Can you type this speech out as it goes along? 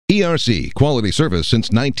ERC, quality service since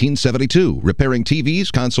 1972, repairing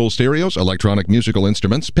TVs, console stereos, electronic musical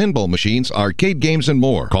instruments, pinball machines, arcade games, and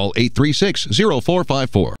more. Call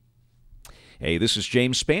 836-0454. Hey, this is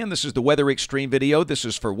James Spann. This is the Weather Xtreme video. This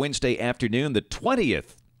is for Wednesday afternoon, the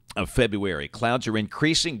 20th of February. Clouds are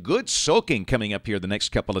increasing. Good soaking coming up here the next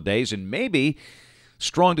couple of days, and maybe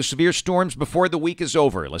strong to severe storms before the week is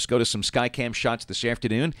over. Let's go to some Skycam shots this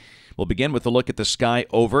afternoon. We'll begin with a look at the sky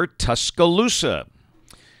over Tuscaloosa.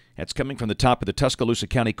 That's coming from the top of the Tuscaloosa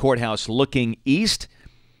County Courthouse looking east.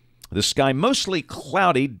 The sky mostly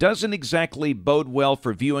cloudy, doesn't exactly bode well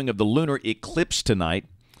for viewing of the lunar eclipse tonight.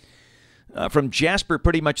 From Jasper,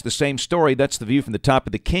 pretty much the same story. That's the view from the top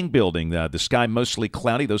of the King Building. The sky mostly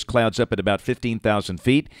cloudy, those clouds up at about 15,000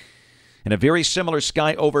 feet. And a very similar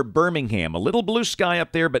sky over Birmingham. A little blue sky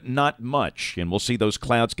up there, but not much. And we'll see those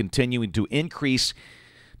clouds continuing to increase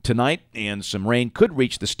tonight, and some rain could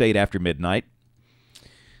reach the state after midnight.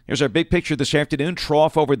 Here's our big picture this afternoon.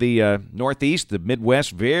 Trough over the northeast, the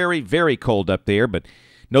Midwest. Very, very cold up there, but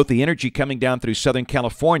note the energy coming down through Southern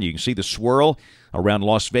California. You can see the swirl around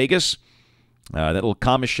Las Vegas. That little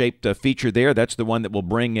comma-shaped feature there, that's the one that will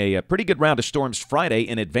bring a pretty good round of storms Friday.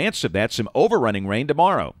 In advance of that, some overrunning rain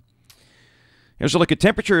tomorrow. Here's a look at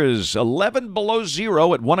temperatures. 11 below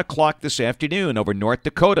zero at 1 o'clock this afternoon over North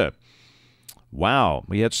Dakota. Wow,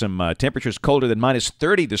 we had some temperatures colder than minus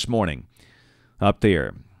 30 this morning up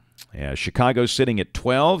there. Chicago's sitting at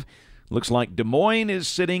 12. Looks like Des Moines is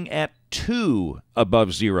sitting at 2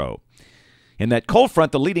 above zero. And that cold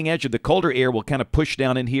front, the leading edge of the colder air, will kind of push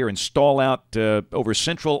down in here and stall out over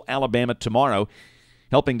central Alabama tomorrow,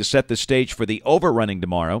 helping to set the stage for the overrunning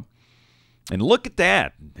tomorrow. And look at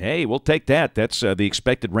that. Hey, we'll take that. That's the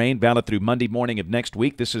expected rain valid through Monday morning of next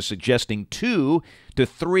week. This is suggesting 2 to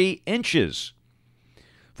 3 inches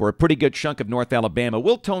for a pretty good chunk of North Alabama.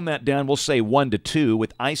 We'll tone that down. We'll say 1 to 2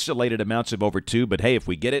 with isolated amounts of over 2. But, hey, if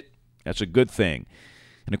we get it, that's a good thing.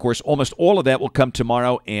 And, of course, almost all of that will come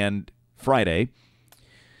tomorrow and Friday.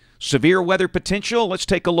 Severe weather potential. Let's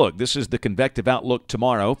take a look. This is the convective outlook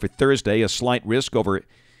tomorrow. For Thursday, a slight risk over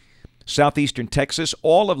southeastern Texas,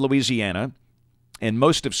 all of Louisiana, and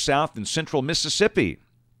most of south and central Mississippi.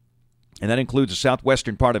 And that includes the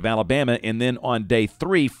southwestern part of Alabama. And then on day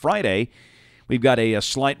 3, Friday, we've got a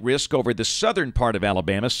slight risk over the southern part of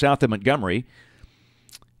Alabama, south of Montgomery.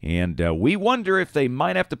 And we wonder if they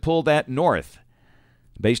might have to pull that north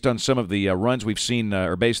based on some of the runs we've seen,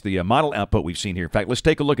 or based the model output we've seen here. In fact, let's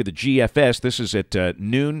take a look at the GFS. This is at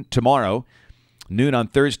noon tomorrow, noon on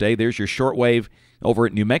Thursday. There's your shortwave over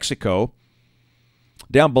at New Mexico.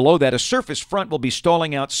 Down below that, a surface front will be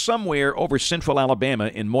stalling out somewhere over central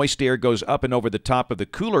Alabama, and moist air goes up and over the top of the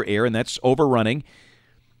cooler air, and that's overrunning.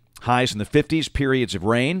 Highs in the 50s, periods of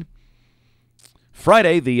rain.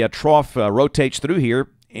 Friday, the trough rotates through here,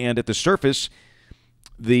 and at the surface,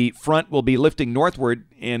 the front will be lifting northward,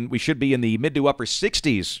 and we should be in the mid to upper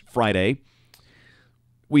 60s Friday.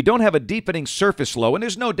 We don't have a deepening surface low, and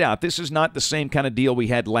there's no doubt this is not the same kind of deal we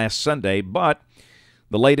had last Sunday, but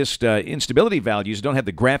the latest instability values, don't have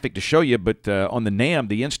the graphic to show you, but on the NAM,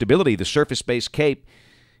 the instability, the surface-based CAPE,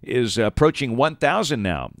 is approaching 1,000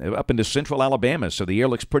 now, up into central Alabama, so the air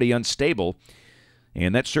looks pretty unstable,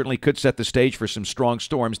 and that certainly could set the stage for some strong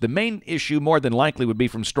storms. The main issue, more than likely, would be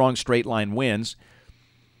from strong straight-line winds.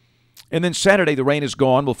 And then Saturday, the rain is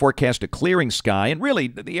gone. We'll forecast a clearing sky, and really,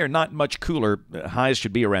 the air not much cooler. Highs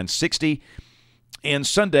should be around 60. And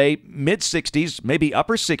Sunday, mid-60s, maybe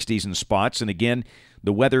upper 60s in spots, and again,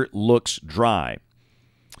 the weather looks dry.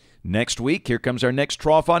 Next week, here comes our next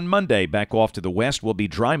trough on Monday. Back off to the west will be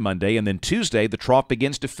dry Monday, and then Tuesday, the trough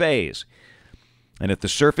begins to phase. And at the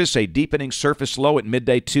surface, a deepening surface low at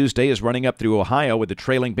midday Tuesday is running up through Ohio with a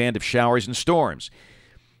trailing band of showers and storms.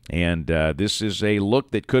 And this is a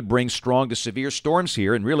look that could bring strong to severe storms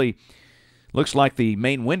here, and really looks like the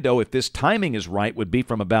main window, if this timing is right, would be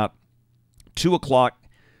from about 2 o'clock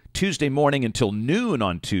Tuesday morning until noon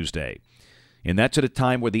on Tuesday. And that's at a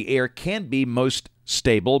time where the air can be most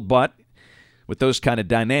stable, but with those kind of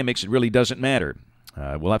dynamics, it really doesn't matter.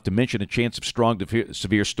 We'll have to mention a chance of strong to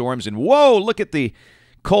severe storms. And whoa, look at the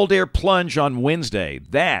cold air plunge on Wednesday.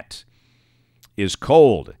 That is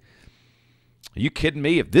cold. Are you kidding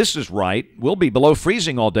me? If this is right, we'll be below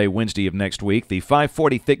freezing all day Wednesday of next week. The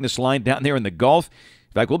 540 thickness line down there in the Gulf.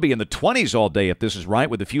 In fact, we'll be in the 20s all day if this is right,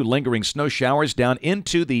 with a few lingering snow showers down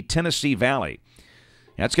into the Tennessee Valley.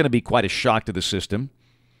 That's going to be quite a shock to the system.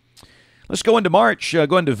 Let's go into March,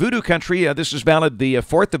 go into voodoo country. This is valid the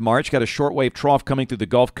 4th of March. Got a shortwave trough coming through the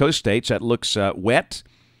Gulf Coast states. That looks wet.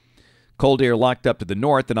 Cold air locked up to the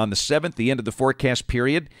north. And on the 7th, the end of the forecast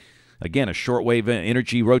period, Again, a shortwave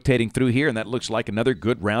energy rotating through here, and that looks like another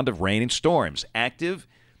good round of rain and storms. Active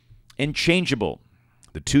and changeable.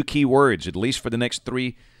 The two key words, at least for the next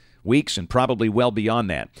 3 weeks and probably well beyond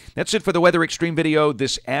that. That's it for the Weather Extreme video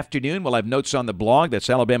this afternoon. We'll have notes on the blog. That's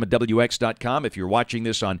AlabamaWX.com if you're watching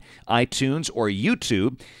this on iTunes or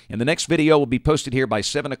YouTube. And the next video will be posted here by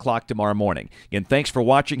 7 o'clock tomorrow morning. Again, thanks for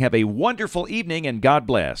watching. Have a wonderful evening, and God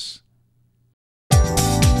bless.